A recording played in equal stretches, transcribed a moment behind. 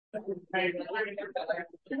All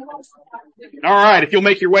right, if you'll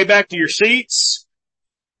make your way back to your seats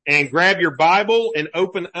and grab your Bible and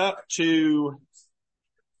open up to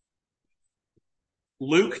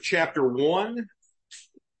Luke chapter 1.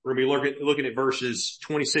 We're going to be looking at verses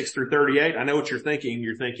 26 through 38. I know what you're thinking.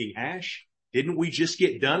 You're thinking, Ash, didn't we just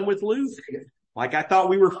get done with Luke? Like I thought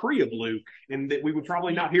we were free of Luke and that we would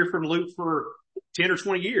probably not hear from Luke for 10 or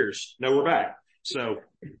 20 years. No, we're back. So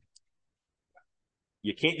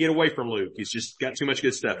you can't get away from Luke. He's just got too much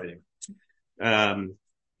good stuff in him.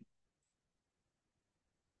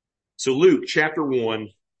 So Luke chapter 1,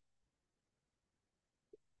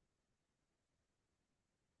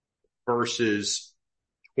 verses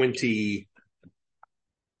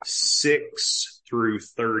 26 through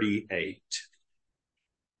 38.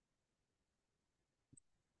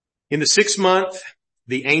 In the 6th month,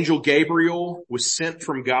 the angel Gabriel was sent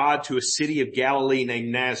from God to a city of Galilee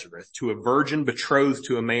named Nazareth, to a virgin betrothed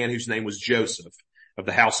to a man whose name was Joseph, of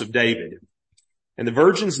the house of David. And the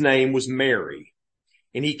virgin's name was Mary.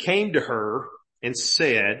 And he came to her and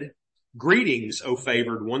said, "Greetings, O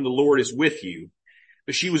favored one, the Lord is with you."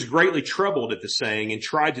 But she was greatly troubled at the saying and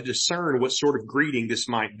tried to discern what sort of greeting this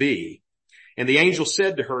might be. And the angel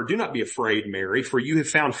said to her, "Do not be afraid, Mary, for you have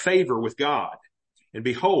found favor with God. And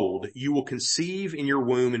behold, you will conceive in your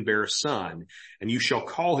womb and bear a son, and you shall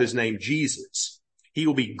call his name Jesus. He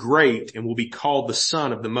will be great and will be called the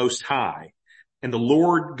Son of the Most High. And the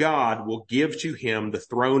Lord God will give to him the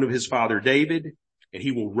throne of his father David, and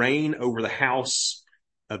he will reign over the house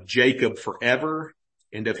of Jacob forever,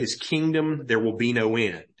 and of his kingdom there will be no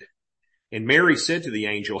end." And Mary said to the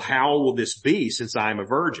angel, "How will this be, since I am a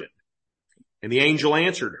virgin?" And the angel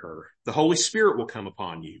answered her, "The Holy Spirit will come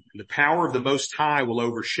upon you, and the power of the Most High will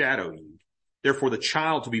overshadow you. Therefore the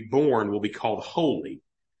child to be born will be called Holy,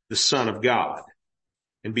 the Son of God.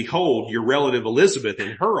 And behold, your relative Elizabeth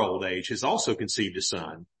in her old age has also conceived a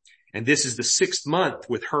son, and this is the 6th month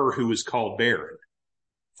with her who is called barren.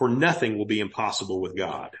 For nothing will be impossible with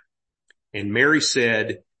God." And Mary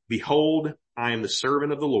said, "Behold, I am the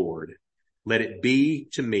servant of the Lord. Let it be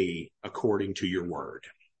to me according to your word."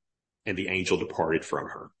 And the angel departed from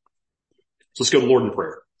her. So let's go to the Lord in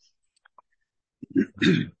prayer.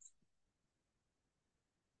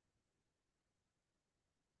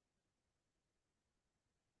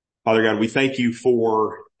 Father God, we thank you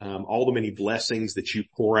for all the many blessings that you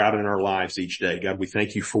pour out in our lives each day. God, we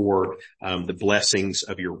thank you for the blessings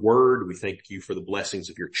of your word. We thank you for the blessings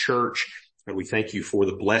of your church. And we thank you for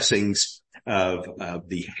the blessings of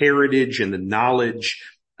the heritage and the knowledge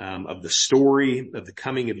of the story of the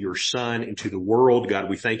coming of your son into the world. God,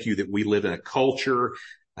 we thank you that we live in a culture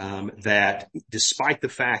that despite the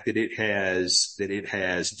fact that it has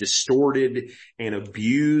distorted and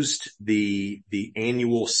abused the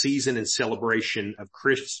annual season and celebration of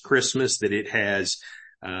Christmas, that it has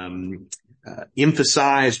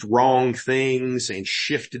emphasized wrong things and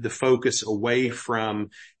shifted the focus away from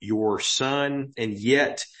your son, and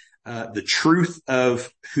yet the truth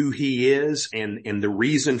of who he is and the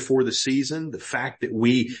reason for the season, the fact that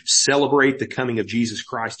we celebrate the coming of Jesus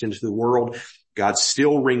Christ into the world, God,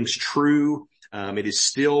 still rings true. It is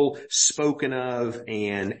still spoken of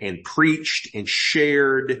and preached and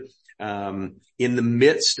shared in the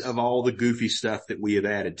midst of all the goofy stuff that we have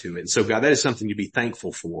added to it. And so, God, that is something to be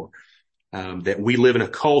thankful for. That we live in a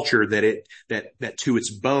culture that to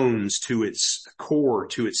its bones, to its core,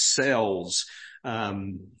 to its cells,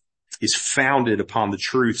 is founded upon the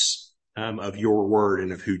truths of your word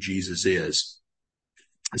and of who Jesus is.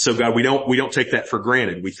 And so, God, we don't take that for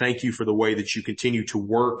granted. We thank you for the way that you continue to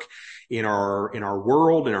work in our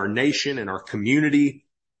world, in our nation, in our community.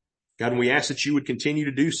 God, and we ask that you would continue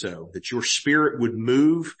to do so, that your spirit would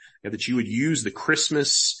move, and that you would use the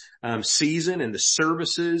Christmas season and the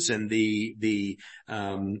services and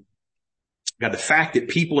God, the fact that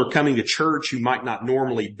people are coming to church who might not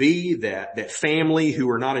normally be, that family who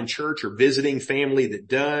are not in church are visiting family that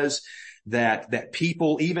does, that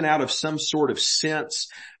people, even out of some sort of sense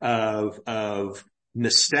of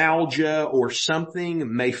nostalgia or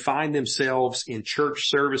something, may find themselves in church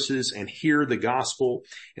services and hear the gospel,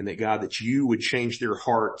 and that God, that you would change their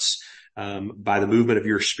hearts by the movement of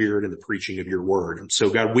your spirit and the preaching of your word. And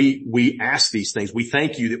so, God, we ask these things. We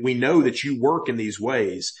thank you that we know that you work in these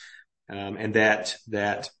ways, and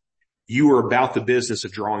that you are about the business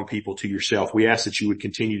of drawing people to yourself. We ask that you would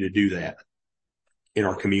continue to do that in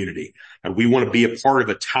our community. And we want to be a part of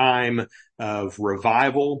a time of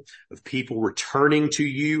revival, of people returning to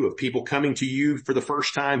you, of people coming to you for the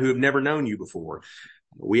first time who have never known you before.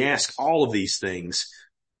 We ask all of these things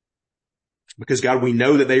because, God, we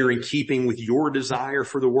know that they are in keeping with your desire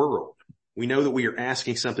for the world. We know that we are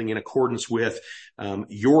asking something in accordance with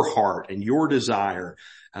your heart and your desire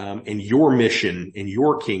and your mission and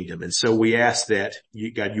your kingdom. And so we ask that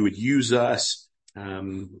God, you would use us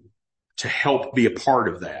to help be a part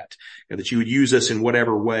of that, and that you would use us in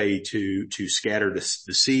whatever way to scatter the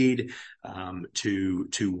seed,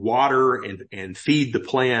 to water and feed the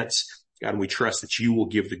plants. God, and we trust that you will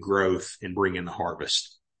give the growth and bring in the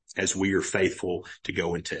harvest as we are faithful to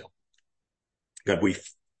go and tell. God, we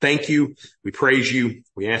thank you. We praise you.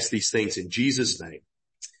 We ask these things in Jesus' name.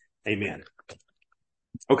 Amen.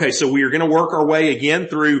 Okay, so we are going to work our way again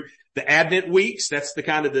through the Advent weeks. That's the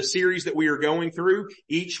kind of the series that we are going through.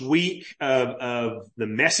 Each week of the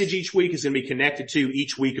message each week is going to be connected to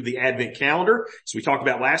each week of the Advent calendar. So we talked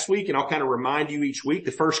about last week, and I'll kind of remind you each week.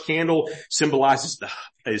 The first candle symbolizes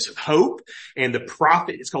is hope, and the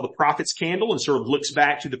prophet, it's called the prophet's candle, and sort of looks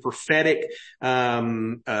back to the prophetic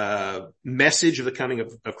message of the coming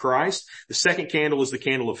of Christ. The second candle is the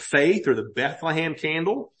candle of faith, or the Bethlehem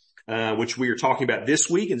candle, which we are talking about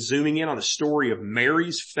this week and zooming in on the story of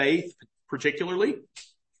Mary's faith particularly.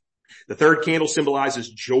 The third candle symbolizes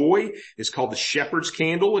joy. It's called the shepherd's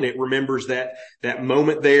candle, and it remembers that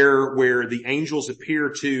moment there where the angels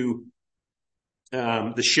appear to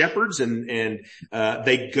the shepherds and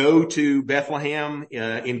they go to Bethlehem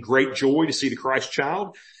in great joy to see the Christ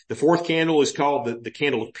child. The fourth candle is called the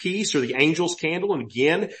candle of peace, or the angel's candle, and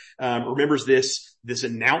again remembers this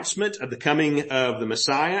announcement of the coming of the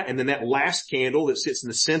Messiah. And then that last candle that sits in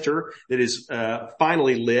the center that is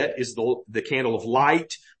finally lit is the candle of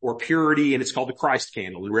light or purity, and it's called the Christ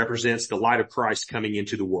candle. It represents the light of Christ coming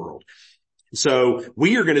into the world. So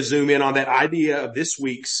we are going to zoom in on that idea of this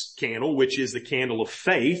week's candle, which is the candle of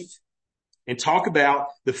faith, and talk about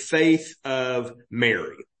the faith of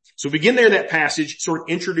Mary. So we begin there in that passage, sort of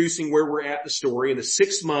introducing where we're at in the story. In the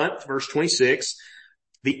 6th month, verse 26,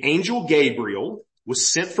 the angel Gabriel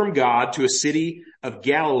was sent from God to a city of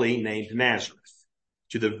Galilee named Nazareth,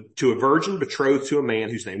 to a virgin betrothed to a man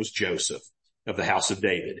whose name was Joseph, of the house of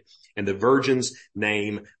David. And the virgin's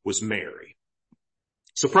name was Mary.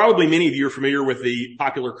 So probably many of you are familiar with the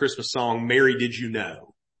popular Christmas song, Mary Did You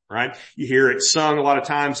Know, right? You hear it sung a lot of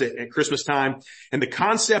times at Christmas time. And the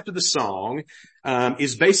concept of the song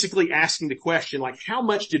is basically asking the question, like, how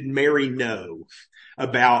much did Mary know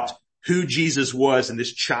about who Jesus was and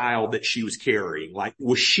this child that she was carrying? Like,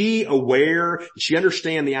 was she aware? Did she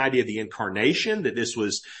understand the idea of the incarnation, that this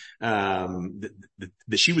was that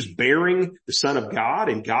she was bearing the Son of God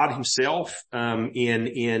and God himself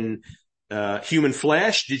in human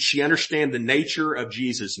flesh? Did she understand the nature of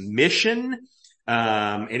Jesus' mission?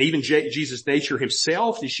 And even Jesus' nature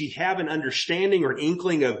himself? Did she have an understanding or an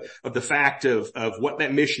inkling of the fact of what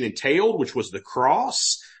that mission entailed, which was the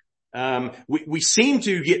cross? We seem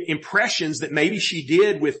to get impressions that maybe she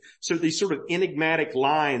did, with these sort of enigmatic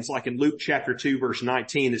lines, like in Luke chapter 2 verse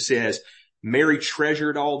 19, that says, Mary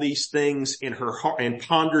treasured all these things in her heart and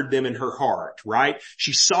pondered them in her heart, right?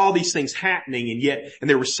 She saw these things happening, and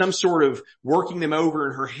there was some sort of working them over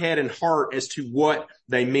in her head and heart as to what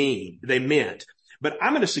they meant. But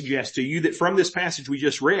I'm going to suggest to you that from this passage we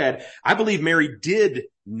just read, I believe Mary did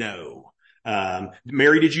know.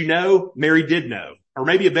 Mary, did you know? Mary did know. Or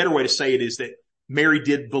maybe a better way to say it is that Mary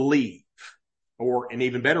did believe. Or an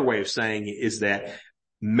even better way of saying it is that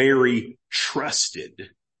Mary trusted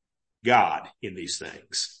God in these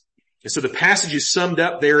things. And so the passage is summed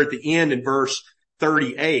up there at the end in verse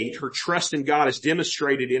 38. Her trust in God is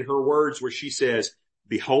demonstrated in her words where she says,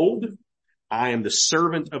 Behold, I am the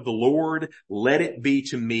servant of the Lord. Let it be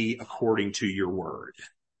to me according to your word.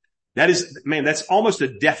 That's almost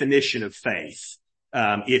a definition of faith.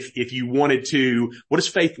 If you wanted to, what does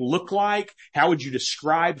faith look like? How would you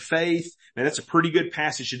describe faith? Man, that's a pretty good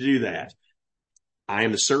passage to do that. I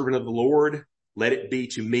am the servant of the Lord. Let it be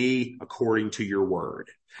to me according to your word.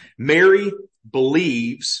 Mary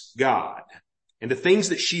believes God. And the things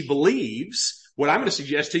that she believes, what I'm going to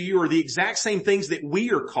suggest to you, are the exact same things that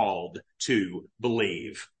we are called to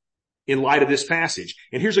believe in light of this passage.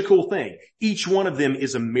 And here's a cool thing. Each one of them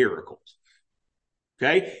is a miracle.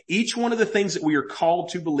 Okay? Each one of the things that we are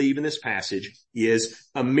called to believe in this passage is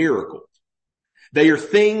a miracle. They are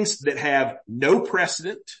things that have no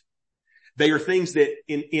precedent. They are things that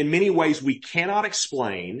in many ways we cannot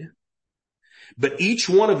explain, but each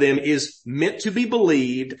one of them is meant to be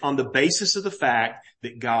believed on the basis of the fact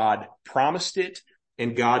that God promised it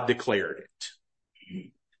and God declared it.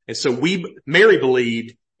 And so Mary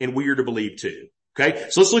believed, and we are to believe too. Okay,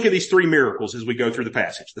 so let's look at these three miracles as we go through the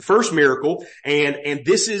passage. The first miracle, and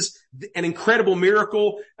this is an incredible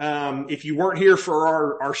miracle. If you weren't here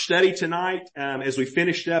for our study tonight, as we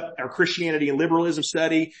finished up our Christianity and liberalism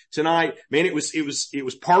study tonight, man, it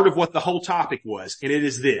was part of what the whole topic was, and it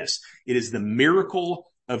is this. It is the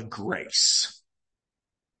miracle of grace.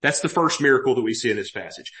 That's the first miracle that we see in this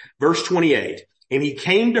passage. Verse 28, and he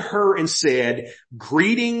came to her and said,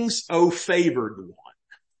 "Greetings, O favored one.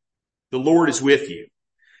 The Lord is with you."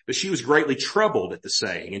 But she was greatly troubled at the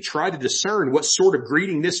saying and tried to discern what sort of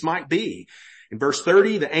greeting this might be. In verse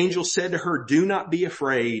 30, the angel said to her, "Do not be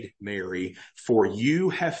afraid, Mary, for you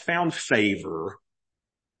have found favor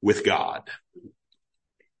with God."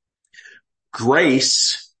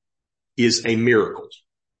 Grace is a miracle.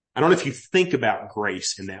 I don't know if you think about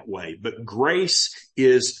grace in that way, but grace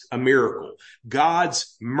is a miracle.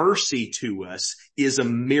 God's mercy to us is a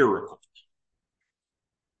miracle.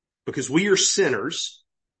 Because we are sinners,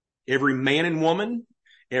 every man and woman,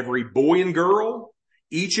 every boy and girl,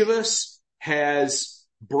 each of us has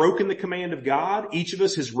broken the command of God. Each of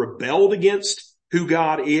us has rebelled against who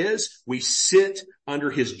God is. We sit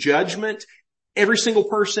under his judgment. Every single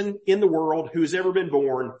person in the world who has ever been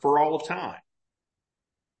born for all of time.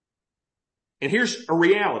 And here's a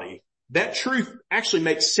reality. That truth actually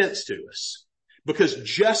makes sense to us because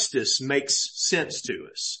justice makes sense to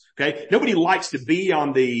us. Okay. Nobody likes to be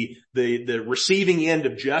on the receiving end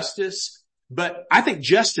of justice, but I think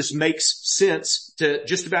justice makes sense to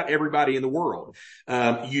just about everybody in the world.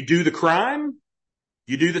 You do the crime,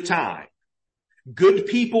 you do the time. Good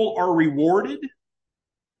people are rewarded.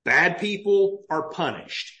 Bad people are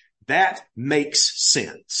punished. That makes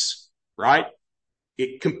sense, right?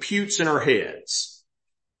 It computes in our heads.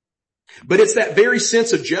 But it's that very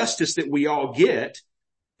sense of justice that we all get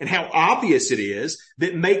and how obvious it is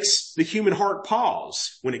that makes the human heart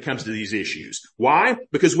pause when it comes to these issues. Why?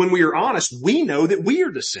 Because when we are honest, we know that we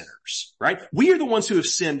are the sinners, right? We are the ones who have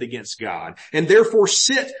sinned against God and therefore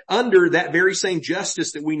sit under that very same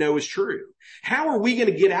justice that we know is true. How are we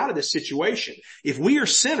going to get out of this situation? If we are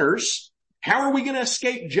sinners, how are we going to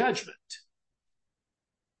escape judgment?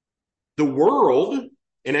 The world,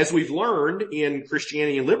 and as we've learned in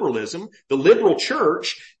Christianity and liberalism, the liberal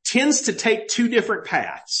church tends to take two different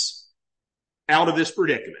paths out of this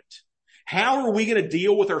predicament. How are we going to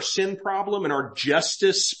deal with our sin problem and our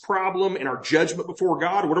justice problem and our judgment before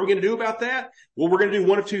God? What are we going to do about that? Well, we're going to do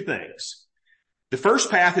one of two things. The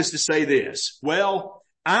first path is to say this, well,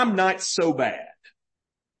 I'm not so bad.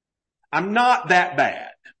 I'm not that bad.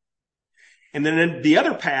 And then the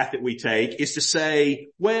other path that we take is to say,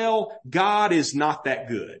 well, God is not that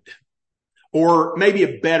good. Or maybe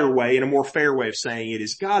a better way and a more fair way of saying it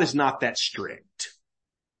is God is not that strict.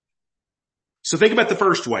 So think about the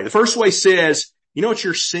first way. The first way says, you know what,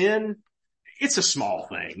 your sin? It's a small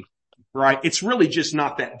thing, right? It's really just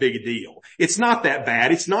not that big a deal. It's not that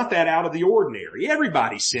bad. It's not that out of the ordinary.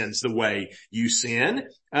 Everybody sins the way you sin.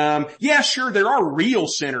 Yeah, sure, there are real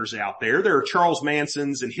sinners out there. There are Charles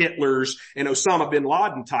Mansons and Hitlers and Osama bin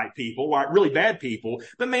Laden type people, like really bad people.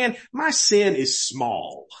 But man, my sin is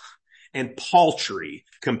small and paltry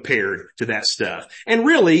compared to that stuff. And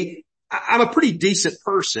really, I'm a pretty decent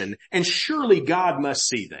person, and surely God must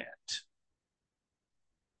see that.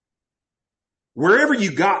 Wherever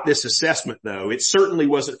you got this assessment, though, it certainly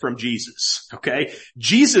wasn't from Jesus, okay?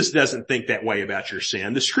 Jesus doesn't think that way about your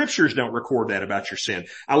sin. The scriptures don't record that about your sin.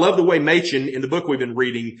 I love the way Machen, in the book we've been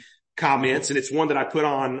reading, comments, and it's one that I put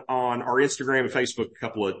on our Instagram and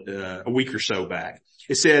Facebook a week or so back.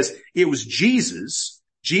 It says, it was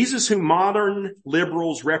Jesus whom modern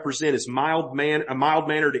liberals represent as a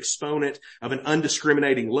mild-mannered exponent of an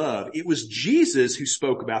undiscriminating love. It was Jesus who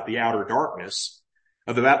spoke about the outer darkness,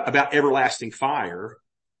 about everlasting fire,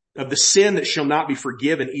 of the sin that shall not be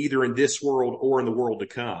forgiven either in this world or in the world to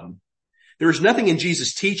come. There is nothing in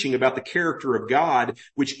Jesus' teaching about the character of God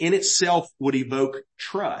which in itself would evoke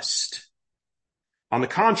trust. On the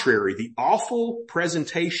contrary, the awful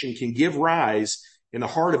presentation can give rise in the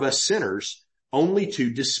heart of us sinners only to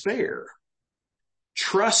despair.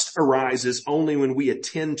 Trust arises only when we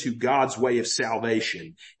attend to God's way of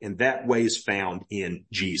salvation, and that way is found in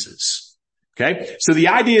Jesus. Okay? So the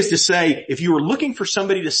idea is to say, if you are looking for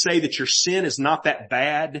somebody to say that your sin is not that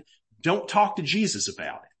bad, don't talk to Jesus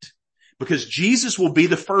about it. Because Jesus will be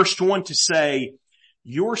the first one to say,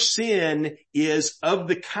 your sin is of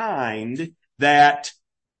the kind that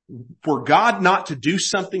for God not to do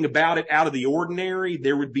something about it out of the ordinary,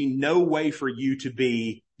 there would be no way for you to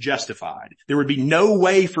be justified. There would be no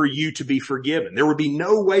way for you to be forgiven. There would be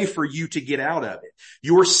no way for you to get out of it.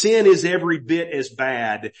 Your sin is every bit as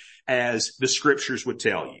bad as the scriptures would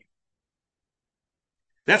tell you.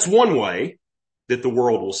 That's one way that the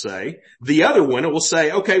world will say. The other one, it will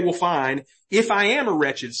say, okay, well fine. If I am a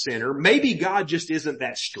wretched sinner, maybe God just isn't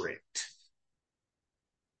that strict.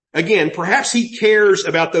 Again, perhaps he cares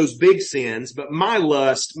about those big sins, but my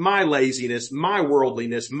lust, my laziness, my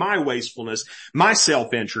worldliness, my wastefulness, my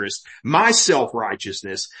self-interest, my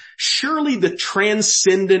self-righteousness, surely the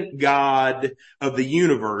transcendent God of the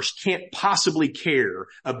universe can't possibly care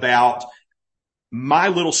about my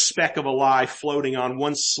little speck of a life floating on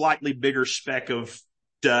one slightly bigger speck of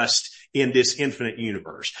dust in this infinite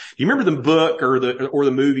universe. Do you remember the book or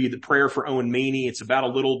the movie, The Prayer for Owen Meany? It's about a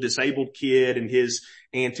little disabled kid and his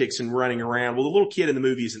antics and running around. Well, the little kid in the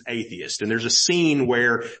movie is an atheist, and there's a scene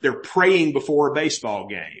where they're praying before a baseball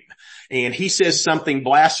game. And he says something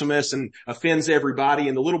blasphemous and offends everybody.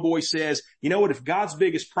 And the little boy says, you know what? If God's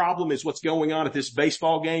biggest problem is what's going on at this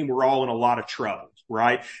baseball game, we're all in a lot of trouble,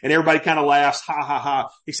 right? And everybody kind of laughs, ha, ha, ha.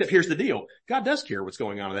 Except here's the deal. God does care what's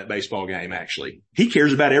going on in that baseball game, actually. He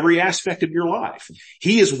cares about every aspect of your life.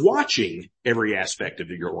 He is watching every aspect of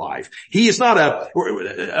your life. He is not a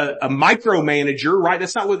micromanager, right?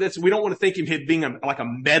 That's not what we don't want to think of him being like a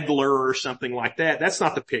meddler or something like that. That's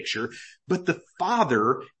not the picture. But the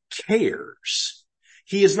Father cares.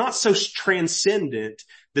 He is not so transcendent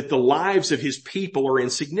that the lives of his people are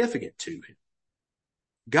insignificant to him.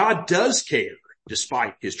 God does care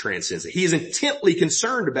despite his transcendence. He is intently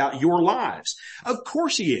concerned about your lives. Of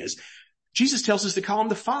course he is. Jesus tells us to call him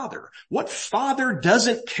the Father. What father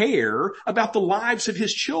doesn't care about the lives of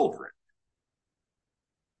his children?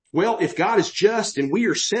 Well, if God is just and we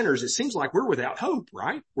are sinners, it seems like we're without hope,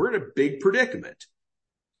 right? We're in a big predicament.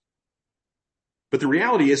 But the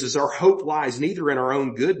reality is our hope lies neither in our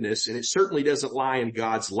own goodness, and it certainly doesn't lie in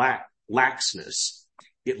God's laxness.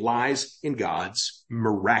 It lies in God's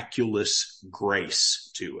miraculous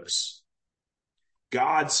grace to us.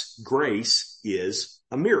 God's grace is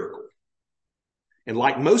a miracle. And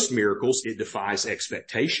like most miracles, it defies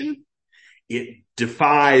expectation. It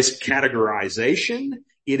defies categorization.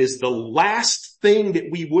 It is the last thing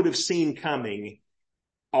that we would have seen coming,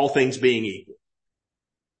 all things being equal.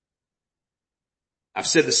 I've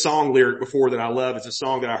said the song lyric before that I love. It's a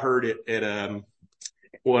song that I heard at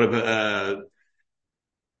one of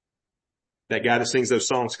that guy that sings those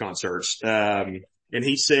songs concerts. And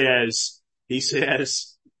he says,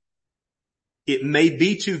 it may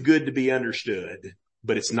be too good to be understood,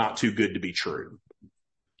 but it's not too good to be true.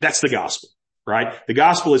 That's the gospel, right? The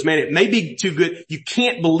gospel is, man, it may be too good. You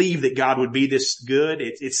can't believe that God would be this good.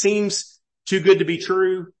 It seems too good to be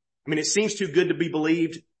true. I mean, it seems too good to be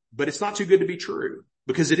believed, but it's not too good to be true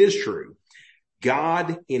because it is true.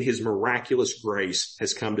 God in his miraculous grace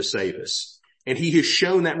has come to save us, and he has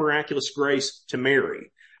shown that miraculous grace to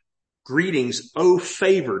Mary. Greetings, O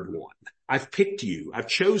favored one. I've picked you. I've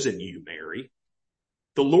chosen you, Mary.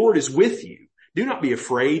 The Lord is with you. Do not be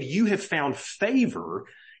afraid. You have found favor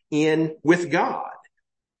with God.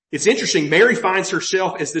 It's interesting. Mary finds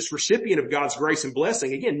herself as this recipient of God's grace and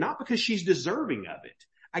blessing. Again, not because she's deserving of it.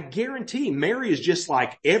 I guarantee Mary is just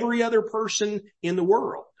like every other person in the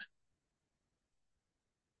world.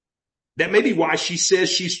 That may be why she says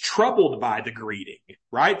she's troubled by the greeting,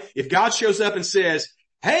 right? If God shows up and says,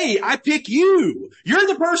 hey, I pick you. You're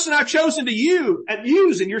the person I've chosen to use.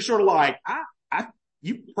 And you're sort of like,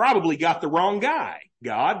 you probably got the wrong guy,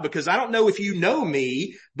 God, because I don't know if you know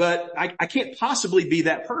me, but I can't possibly be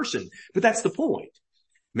that person. But that's the point.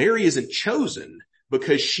 Mary isn't chosen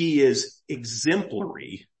because she is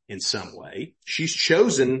exemplary in some way. She's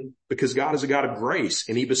chosen because God is a God of grace,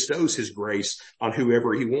 and he bestows his grace on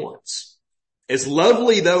whoever he wants. As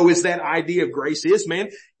lovely, though, as that idea of grace is, man,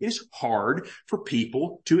 it is hard for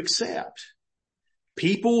people to accept.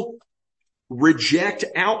 People reject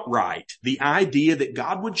outright the idea that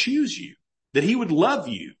God would choose you, that he would love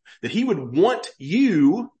you, that he would want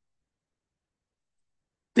you.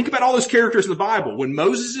 Think about all those characters in the Bible. When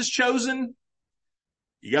Moses is chosen,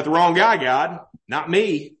 you got the wrong guy, God, not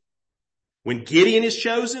me. When Gideon is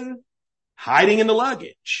chosen, hiding in the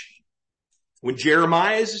luggage. When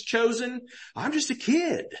Jeremiah is chosen, I'm just a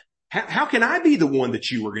kid. How can I be the one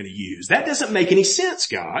that you were going to use? That doesn't make any sense,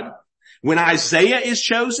 God. When Isaiah is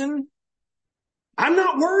chosen, I'm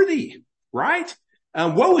not worthy, right?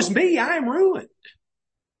 Woe is me, I am ruined.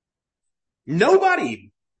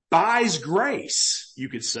 Nobody buys grace, you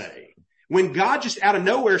could say. When God just out of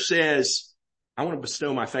nowhere says, I want to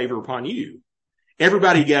bestow my favor upon you,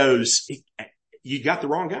 everybody goes, you got the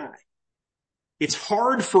wrong guy. It's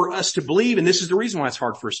hard for us to believe, and this is the reason why it's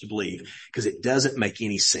hard for us to believe, because it doesn't make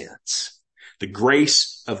any sense. The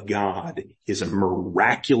grace of God is a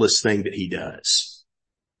miraculous thing that he does.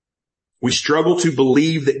 We struggle to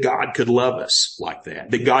believe that God could love us like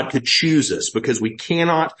that God could choose us, because we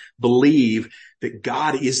cannot believe that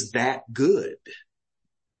God is that good.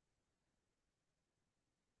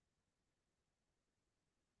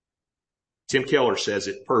 Tim Keller says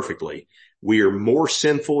it perfectly. We are more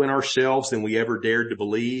sinful in ourselves than we ever dared to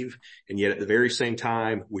believe, and yet at the very same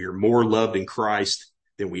time, we are more loved in Christ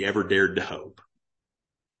than we ever dared to hope.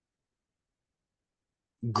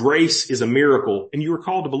 Grace is a miracle, and you are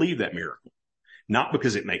called to believe that miracle, not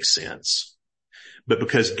because it makes sense, but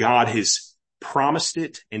because God has promised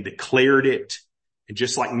it and declared it. And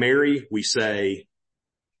just like Mary, we say,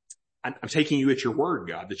 I'm taking you at your word,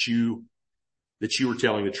 God, that you were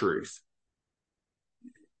telling the truth.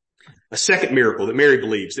 A second miracle that Mary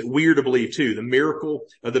believes, that we are to believe too, the miracle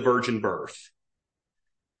of the virgin birth.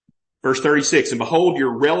 Verse 36, and behold,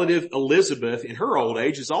 your relative Elizabeth in her old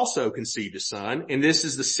age has also conceived a son, and this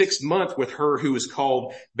is the 6th month with her who is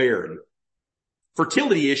called barren.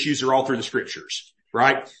 Fertility issues are all through the scriptures,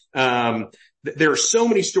 right? There are so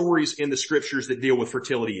many stories in the scriptures that deal with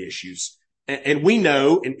fertility issues. And we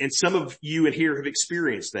know, and some of you in here have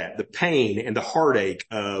experienced that, the pain and the heartache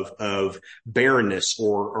of barrenness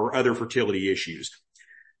or other fertility issues.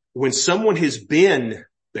 When someone has been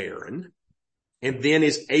barren and then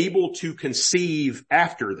is able to conceive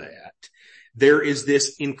after that, there is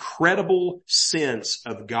this incredible sense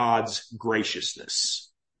of God's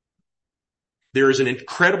graciousness. There is an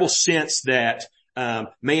incredible sense that,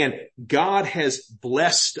 God has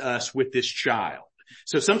blessed us with this child.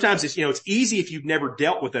 So sometimes it's easy if you've never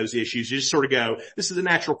dealt with those issues. You just sort of go, this is the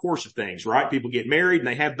natural course of things, right? People get married and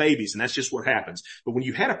they have babies, and that's just what happens. But when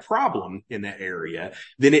you had a problem in that area,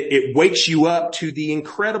 then it wakes you up to the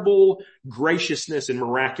incredible graciousness and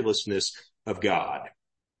miraculousness of God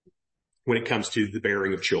when it comes to the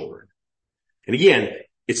bearing of children. And again,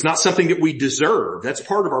 it's not something that we deserve. That's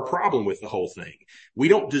part of our problem with the whole thing. We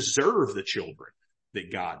don't deserve the children that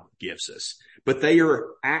God gives us, but they are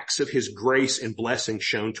acts of his grace and blessing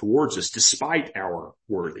shown towards us despite our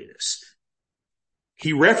worthiness.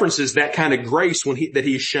 He references that kind of grace that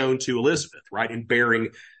he has shown to Elizabeth, right, in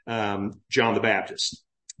bearing John the Baptist.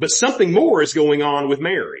 But something more is going on with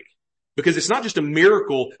Mary, because it's not just a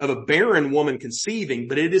miracle of a barren woman conceiving,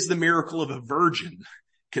 but it is the miracle of a virgin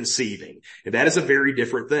conceiving. And that is a very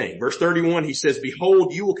different thing. Verse 31, he says,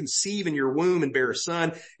 behold, you will conceive in your womb and bear a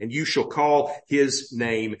son, and you shall call his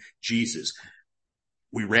name Jesus.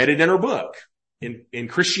 We read it in our book. In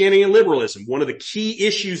Christianity and liberalism, one of the key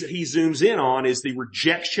issues that he zooms in on is the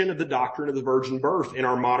rejection of the doctrine of the virgin birth in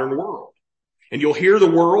our modern world. And you'll hear the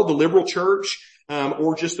world, the liberal church,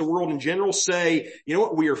 or just the world in general say, you know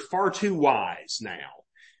what, we are far too wise now.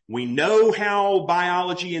 We know how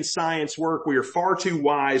biology and science work. We are far too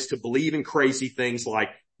wise to believe in crazy things like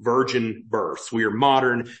virgin births. We are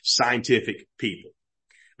modern scientific people.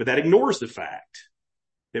 But that ignores the fact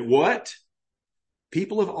that what?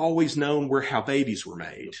 People have always known how babies were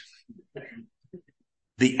made.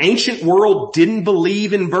 The ancient world didn't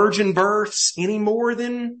believe in virgin births any more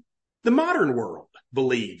than the modern world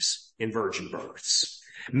believes in virgin births.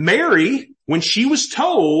 Mary, when she was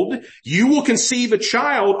told, you will conceive a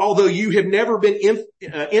child, although you have never been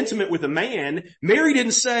intimate with a man, Mary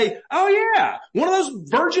didn't say, oh yeah, one of those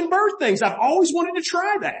virgin birth things. I've always wanted to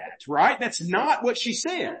try that, right? That's not what she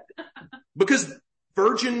said. Because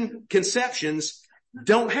virgin conceptions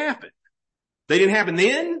don't happen. They didn't happen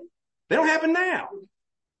then. They don't happen now.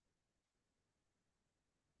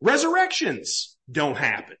 Resurrections don't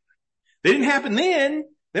happen. They didn't happen then.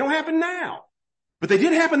 They don't happen now. But they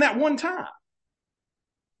did happen that one time.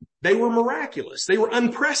 They were miraculous. They were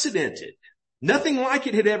unprecedented. Nothing like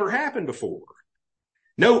it had ever happened before.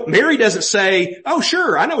 No, Mary doesn't say, oh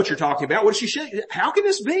sure, I know what you're talking about. What does she say? How can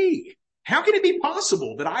this be? How can it be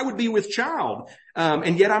possible that I would be with child,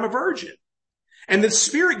 and yet I'm a virgin? And the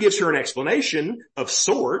Spirit gives her an explanation of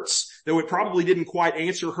sorts, though it probably didn't quite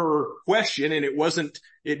answer her question, and it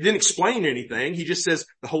didn't explain anything. He just says,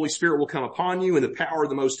 the Holy Spirit will come upon you, and the power of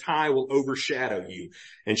the Most High will overshadow you,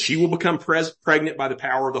 and she will become pregnant by the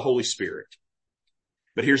power of the Holy Spirit.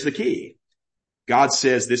 But here's the key. God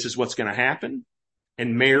says this is what's going to happen,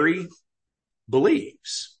 and Mary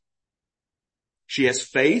believes. She has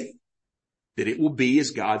faith that it will be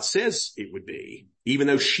as God says it would be, even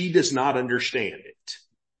though she does not understand it.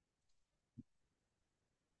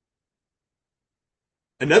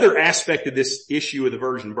 Another aspect of this issue of the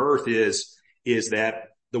virgin birth is that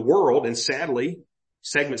the world, and sadly,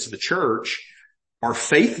 segments of the church, are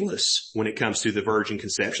faithless when it comes to the virgin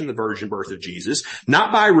conception, the virgin birth of Jesus,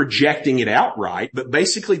 not by rejecting it outright, but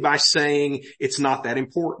basically by saying it's not that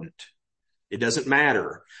important. It doesn't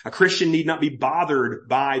matter. A Christian need not be bothered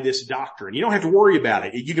by this doctrine. You don't have to worry about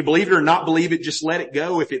it. You can believe it or not believe it. Just let it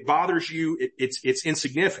go. If it bothers you, it's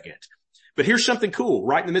insignificant. But here's something cool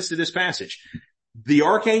right in the midst of this passage. The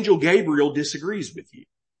archangel Gabriel disagrees with you.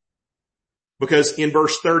 Because in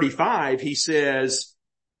verse 35, he says,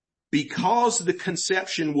 because the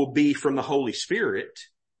conception will be from the Holy Spirit,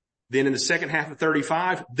 then in the second half of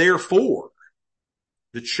 35, therefore,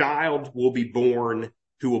 the child will be born,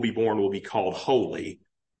 who will be born will be called holy,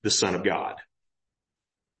 the Son of God.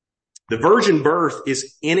 The virgin birth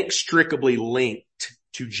is inextricably linked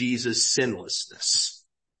to Jesus' sinlessness.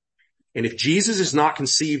 And if Jesus is not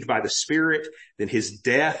conceived by the Spirit, then his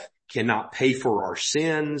death cannot pay for our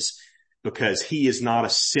sins because he is not a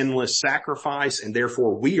sinless sacrifice, and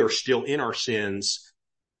therefore we are still in our sins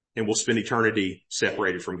and will spend eternity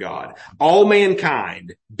separated from God. All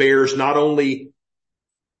mankind bears not only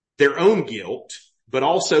their own guilt, but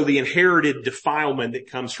also the inherited defilement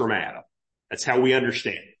that comes from Adam. That's how we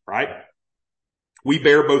understand it, right? We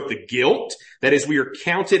bear both the guilt, that is, we are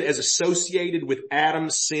counted as associated with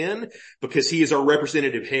Adam's sin because he is our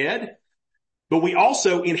representative head, but we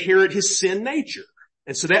also inherit his sin nature.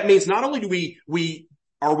 And so that means not only do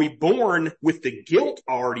we born with the guilt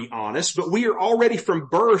already on us, but we are already from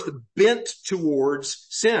birth bent towards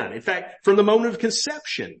sin. In fact, from the moment of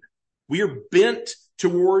conception, we are bent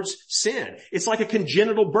towards sin. It's like a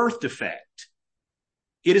congenital birth defect.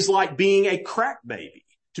 It is like being a crack baby,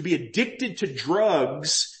 to be addicted to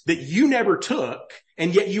drugs that you never took,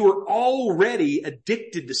 and yet you are already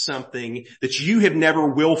addicted to something that you have never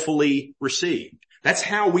willfully received. That's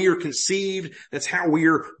how we are conceived. That's how we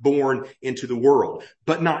are born into the world,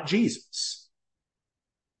 but not Jesus.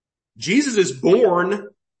 Jesus is born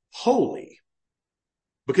holy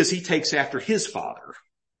because he takes after his Father,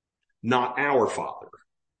 not our father.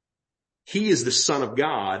 He is the Son of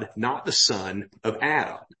God, not the son of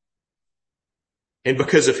Adam. And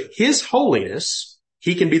because of his holiness,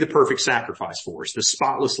 he can be the perfect sacrifice for us, the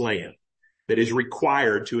spotless lamb that is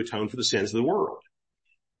required to atone for the sins of the world.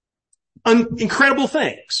 Incredible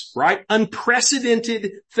things, right?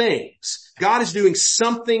 Unprecedented things. God is doing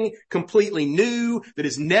something completely new that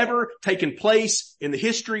has never taken place in the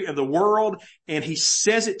history of the world. And he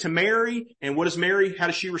says it to Mary. And what does Mary, how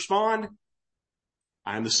does she respond?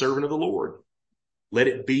 I am the servant of the Lord. Let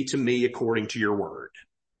it be to me according to your word.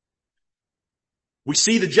 We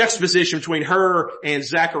see the juxtaposition between her and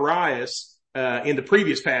Zacharias in the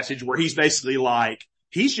previous passage where he's basically like,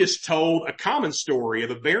 he's just told a common story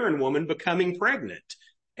of a barren woman becoming pregnant.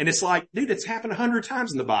 And it's like, dude, it's happened 100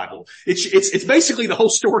 times in the Bible. It's basically the whole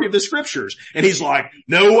story of the scriptures. And he's like,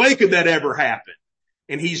 no way could that ever happen.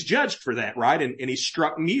 And he's judged for that, right? And he's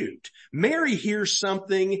struck mute. Mary hears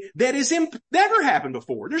something that is never happened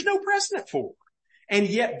before. There's no precedent for it. And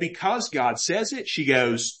yet because God says it, she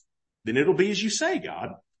goes, then it'll be as you say,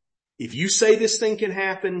 God. If you say this thing can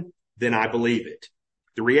happen, then I believe it.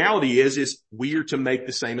 The reality is we are to make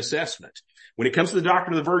the same assessment. When it comes to the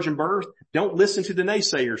doctrine of the virgin birth, don't listen to the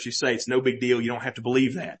naysayers who say it's no big deal. You don't have to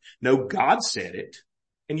believe that. No, God said it.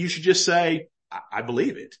 And you should just say, I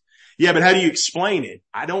believe it. Yeah, but how do you explain it?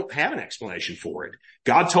 I don't have an explanation for it.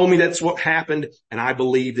 God told me that's what happened, and I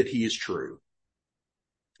believe that he is true.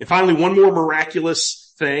 And finally, one more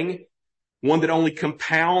miraculous thing, one that only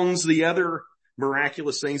compounds the other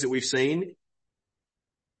miraculous things that we've seen.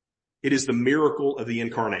 It is the miracle of the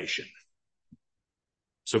incarnation.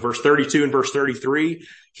 So verse 32 and verse 33,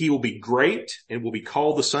 he will be great and will be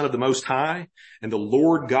called the Son of the Most High, and the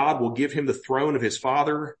Lord God will give him the throne of his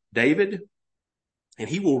father David, and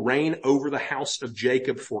he will reign over the house of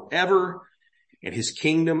Jacob forever, and his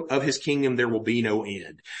kingdom there will be no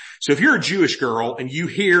end. So if you're a Jewish girl and you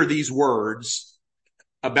hear these words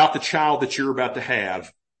about the child that you're about to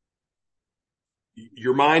have,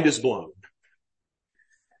 your mind is blown.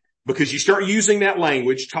 Because you start using that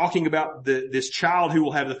language, talking about this child who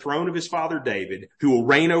will have the throne of his father David, who will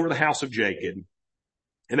reign over the house of Jacob,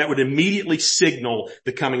 and that would immediately signal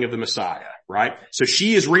the coming of the Messiah, right? So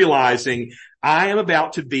she is realizing, I am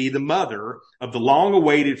about to be the mother of the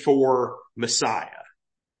long-awaited for Messiah.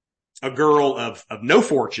 A girl of no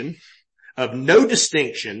fortune, of no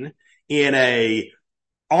distinction, in a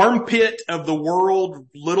armpit of the world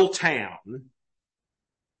little town,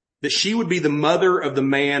 that she would be the mother of the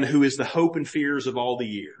man who is the hope and fears of all the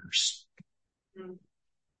years.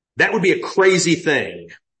 That would be a crazy thing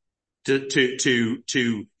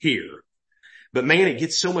to hear. But man, it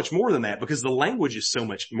gets so much more than that because the language is so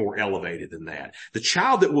much more elevated than that. The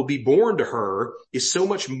child that will be born to her is so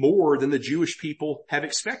much more than the Jewish people have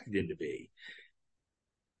expected him to be.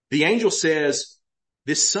 The angel says,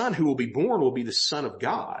 This son who will be born will be the Son of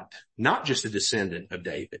God, not just a descendant of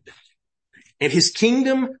David. And his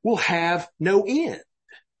kingdom will have no end.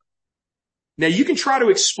 Now you can try to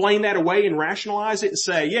explain that away and rationalize it and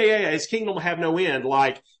say, yeah, his kingdom will have no end,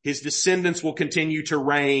 like his descendants will continue to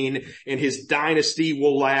reign and his dynasty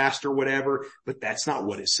will last or whatever. But that's not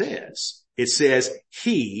what it says. It says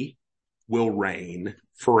he will reign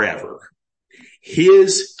forever.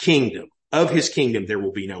 His kingdom, of his kingdom, there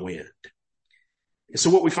will be no end. And so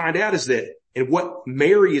what we find out is that, and what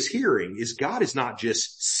Mary is hearing is God is not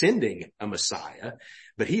just sending a Messiah,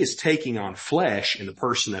 but he is taking on flesh in the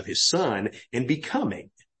person of his son and becoming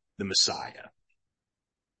the Messiah.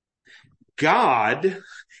 God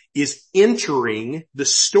is entering the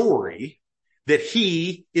story that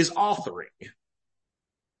he is authoring.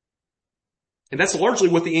 And that's largely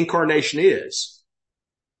what the incarnation is.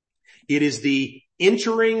 It is the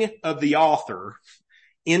entering of the author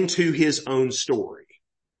into his own story.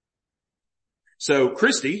 So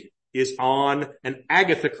Christy is on an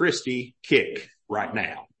Agatha Christie kick right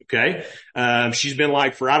now. Okay. She's been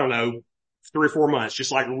like for, 3 or 4 months,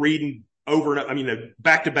 just like reading over and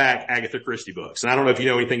back to back Agatha Christie books. And I don't know if you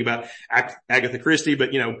know anything about Agatha Christie,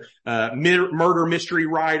 but murder mystery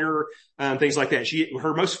writer, things like that.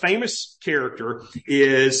 Her most famous character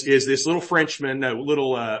is this little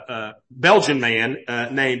Belgian man,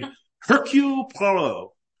 named Hercule Poirot,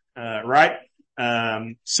 right?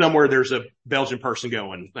 Somewhere there's a Belgian person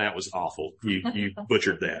going, that was awful. You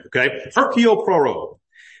butchered that. Okay. Hercule Poirot.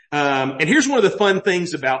 And here's one of the fun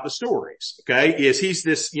things about the stories. Okay. Is he's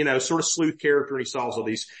this, sort of sleuth character and he solves all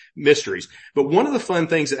these mysteries. But one of the fun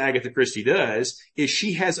things that Agatha Christie does is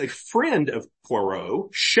she has a friend of Poirot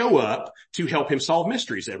show up to help him solve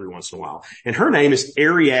mysteries every once in a while. And her name is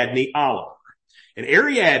Ariadne Oliver. And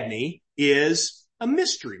Ariadne is a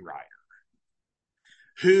mystery writer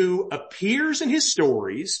who appears in his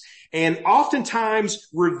stories and oftentimes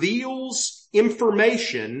reveals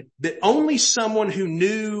information that only someone who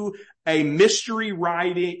knew only a mystery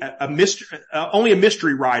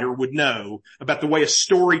writer would know about the way a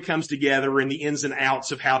story comes together and the ins and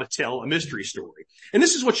outs of how to tell a mystery story. And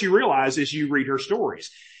this is what you realize as you read her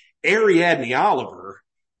stories. Ariadne Oliver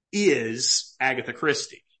is Agatha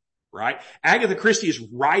Christie. Right? Agatha Christie is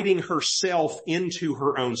writing herself into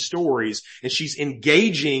her own stories, and she's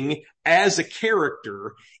engaging as a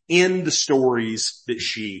character in the stories that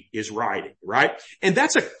she is writing, right? And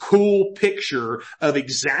that's a cool picture of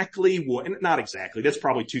exactly what, not exactly, that's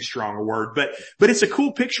probably too strong a word, but it's a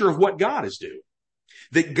cool picture of what God is doing.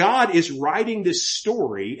 That God is writing this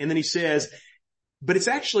story, and then he says, but it's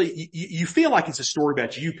actually, you feel like it's a story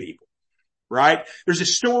about you people. Right? There's a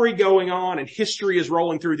story going on and history is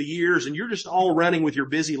rolling through the years and you're just all running with your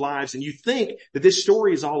busy lives and you think that this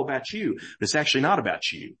story is all about you, but it's actually not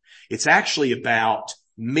about you. It's actually about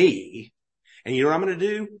me. And you know what I'm going to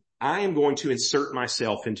do? I am going to insert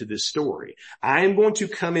myself into this story. I am going to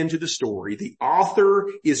come into the story. The author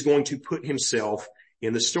is going to put himself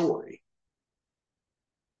in the story.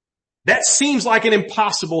 That seems like an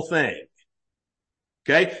impossible thing.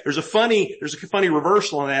 Okay. There's a funny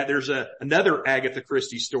reversal on that. There's another Agatha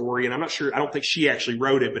Christie story, and I don't think she actually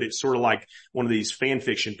wrote it, but it's sort of like one of these fan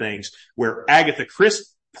fiction things where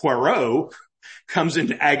Poirot comes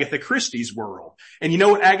into Agatha Christie's world. And you know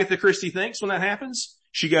what Agatha Christie thinks when that happens?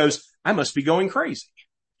 She goes, I must be going crazy.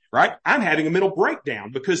 Right? I'm having a mental breakdown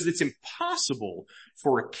because it's impossible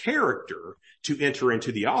for a character to enter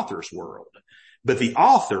into the author's world. But the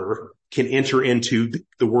author can enter into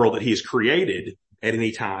the world that he has created at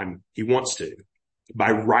any time he wants to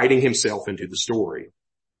by writing himself into the story.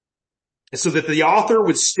 And so that the author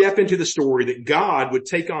would step into the story, that God would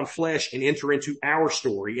take on flesh and enter into our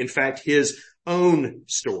story, in fact, his own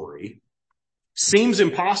story, seems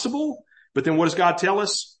impossible, but then what does God tell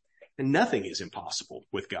us? And nothing is impossible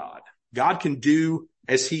with God. God can do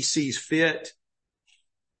as he sees fit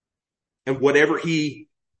and whatever he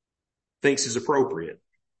thinks is appropriate.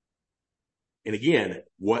 And again,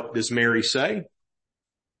 what does Mary say?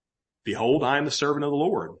 Behold, I am the servant of the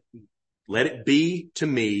Lord. Let it be to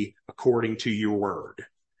me according to your word.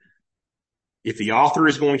 If the author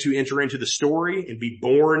is going to enter into the story and be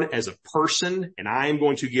born as a person and I am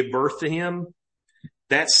going to give birth to him,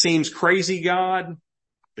 that seems crazy, God,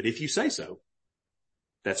 but if you say so,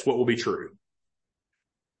 that's what will be true.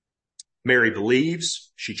 Mary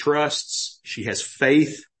believes, she trusts, she has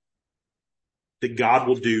faith that God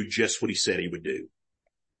will do just what he said he would do.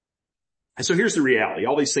 And so here's the reality,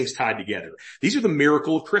 all these things tied together. These are the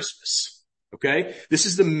miracle of Christmas, okay? This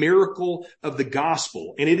is the miracle of the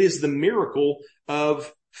gospel, and it is the miracle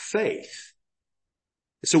of faith.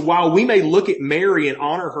 So while we may look at Mary and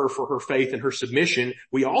honor her for her faith and her submission,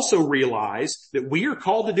 we also realize that we are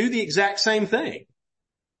called to do the exact same thing.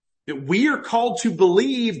 That we are called to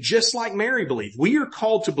believe just like Mary believed. We are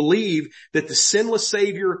called to believe that the sinless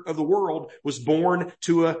Savior of the world was born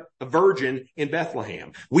to a virgin in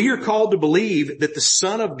Bethlehem. We are called to believe that the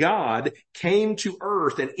Son of God came to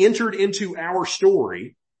earth and entered into our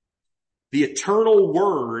story, the eternal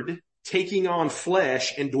Word taking on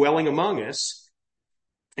flesh and dwelling among us.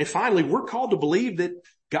 And finally, we're called to believe that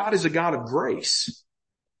God is a God of grace.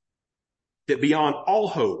 That beyond all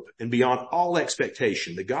hope and beyond all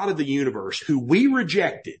expectation, the God of the universe, who we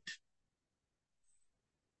rejected,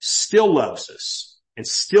 still loves us and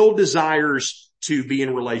still desires to be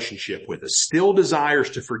in relationship with us, still desires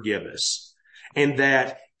to forgive us, and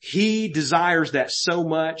that he desires that so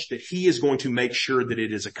much that he is going to make sure that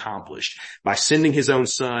it is accomplished by sending his own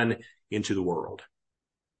Son into the world.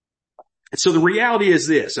 And so the reality is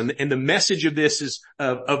this, and the message of this is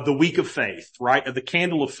of the week of faith, right? Of the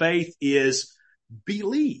candle of faith is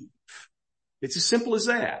believe. It's as simple as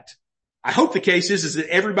that. I hope the case is that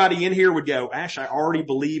everybody in here would go, Ash, I already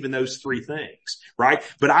believe in those three things, right?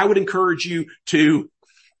 But I would encourage you to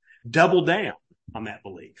double down on that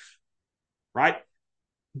belief, right?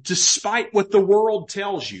 Despite what the world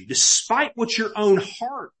tells you, despite what your own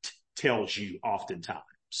heart tells you oftentimes.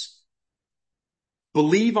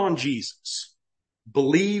 Believe on Jesus.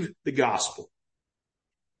 Believe the gospel.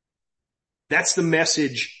 That's the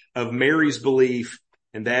message of Mary's belief,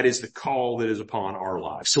 and that is the call that is upon our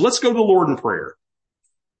lives. So let's go to the Lord in prayer.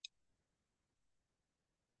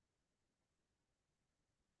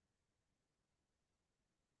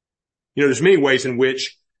 You know, there's many ways in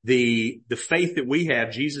which the faith that we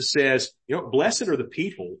have, Jesus says, you know, blessed are the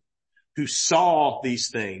people who saw these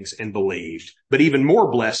things and believed, but even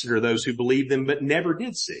more blessed are those who believed them but never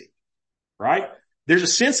did see, right? There's a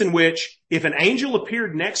sense in which if an angel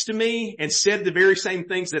appeared next to me and said the very same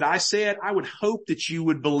things that I said, I would hope that you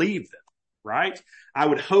would believe them, right? I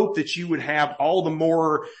would hope that you would have all the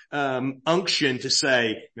more unction to say,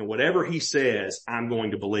 you know, whatever he says, I'm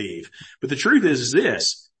going to believe. But the truth is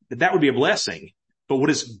this, that would be a blessing. But what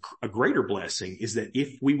is a greater blessing is that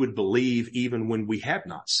if we would believe even when we have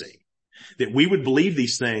not seen, that we would believe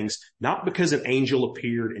these things, not because an angel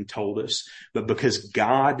appeared and told us, but because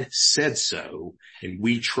God said so, and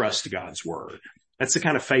we trust God's word. That's the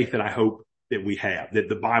kind of faith that I hope that we have, that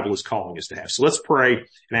the Bible is calling us to have. So let's pray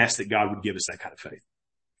and ask that God would give us that kind of faith.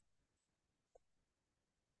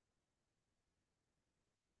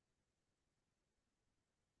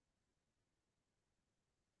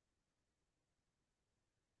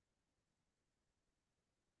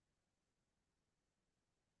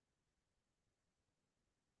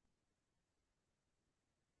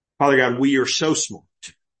 Father God, we are so smart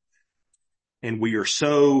and we are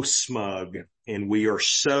so smug and we are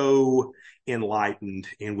so enlightened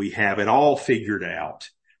and we have it all figured out.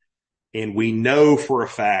 And we know for a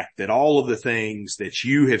fact that all of the things that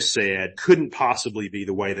you have said couldn't possibly be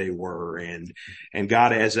the way they were. And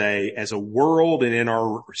God, as a world and in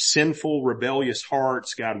our sinful, rebellious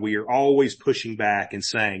hearts, God, we are always pushing back and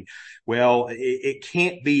saying, well, it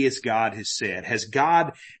can't be as God has said. Has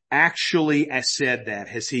God actually said that?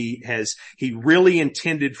 Has he really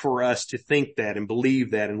intended for us to think that and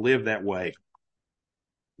believe that and live that way?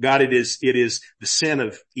 God, it is the sin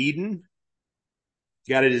of Eden.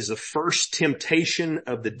 God, it is the first temptation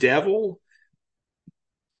of the devil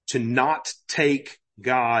to not take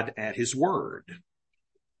God at his word.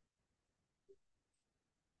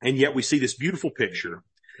 And yet we see this beautiful picture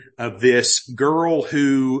of this girl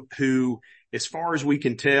who, as far as we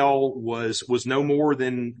can tell, was no more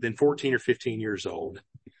than 14 or 15 years old.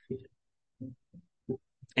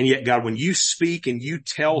 And yet, God, when you speak and you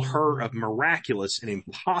tell her of miraculous and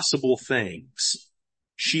impossible things,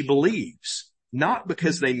 she believes. Not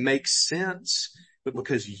because they make sense, but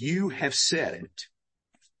because you have said it.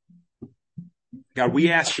 God, we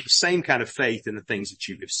ask for the same kind of faith in the things that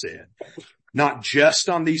you have said. Not just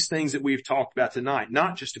on these things that we've talked about tonight,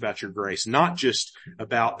 not just about your grace, not just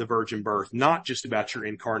about the virgin birth, not just about your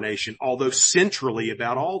incarnation, although centrally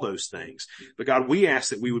about all those things. But God, we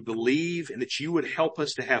ask that we would believe and that you would help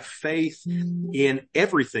us to have faith in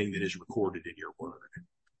everything that is recorded in your word.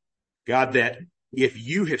 God, that if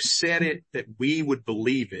you have said it, that we would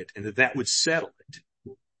believe it and that would settle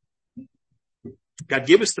it. God,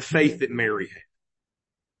 give us the faith that Mary had.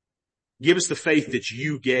 Give us the faith that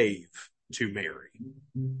you gave to Mary.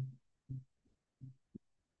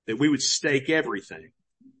 That we would stake everything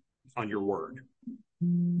on your word.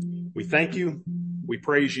 We thank you. We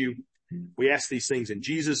praise you. We ask these things in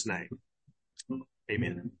Jesus' name.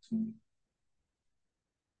 Amen.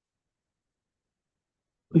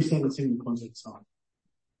 Please stand and sing the closing song.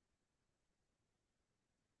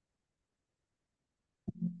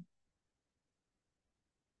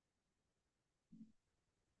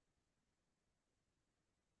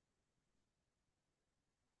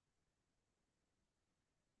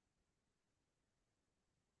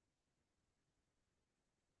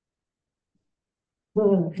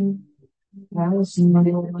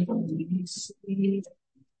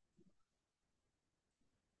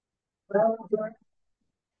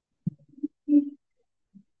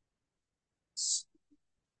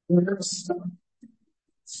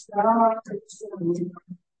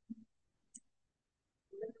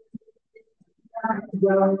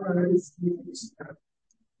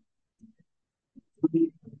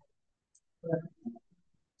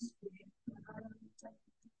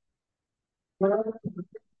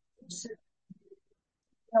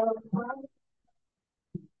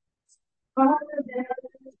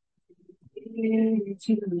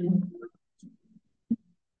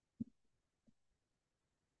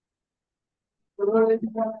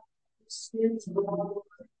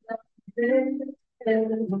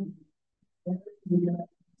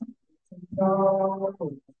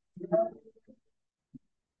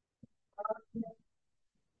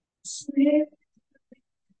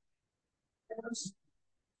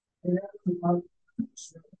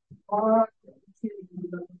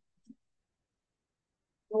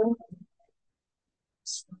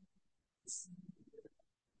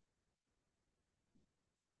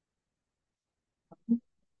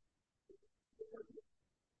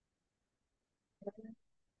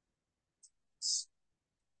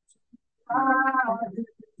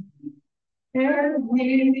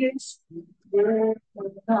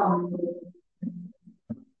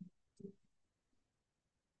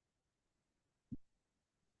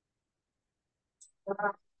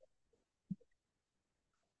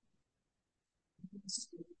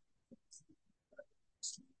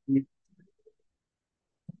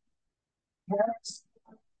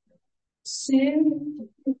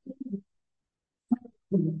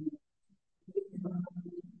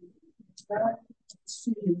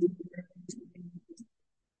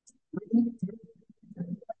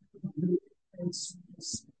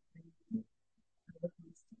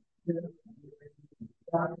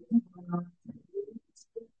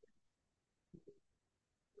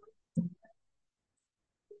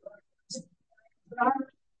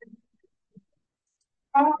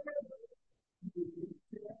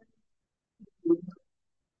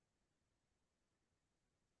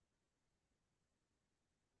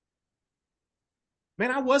 Man,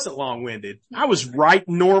 I wasn't long-winded. I was right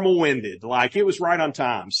normal-winded. Like, it was right on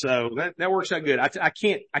time. So that works out good. I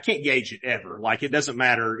can't gauge it ever. Like, it doesn't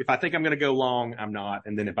matter. If I think I'm going to go long, I'm not.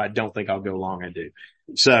 And then if I don't think I'll go long, I do.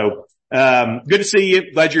 So, good to see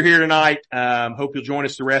you. Glad you're here tonight. Hope you'll join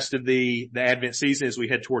us the rest of the Advent season as we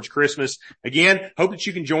head towards Christmas. Again, hope that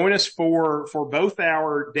you can join us for both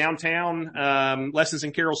our downtown, lessons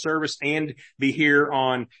and carol service and be here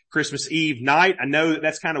on Christmas Eve night. I know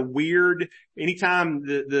that's kind of weird. Anytime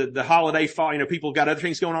the holiday fall, people got other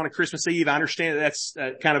things going on Christmas Eve. I understand that's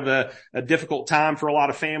kind of a difficult time for a lot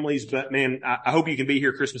of families, but man, I hope you can be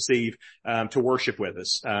here Christmas Eve, to worship with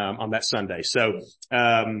us, on that Sunday. So,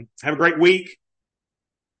 have a great week.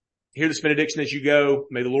 Hear this benediction as you go.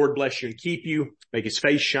 May the Lord bless you and keep you, make his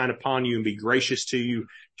face shine upon you and be gracious to you,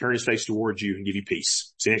 turn his face towards you and give you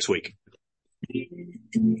peace. See you next week.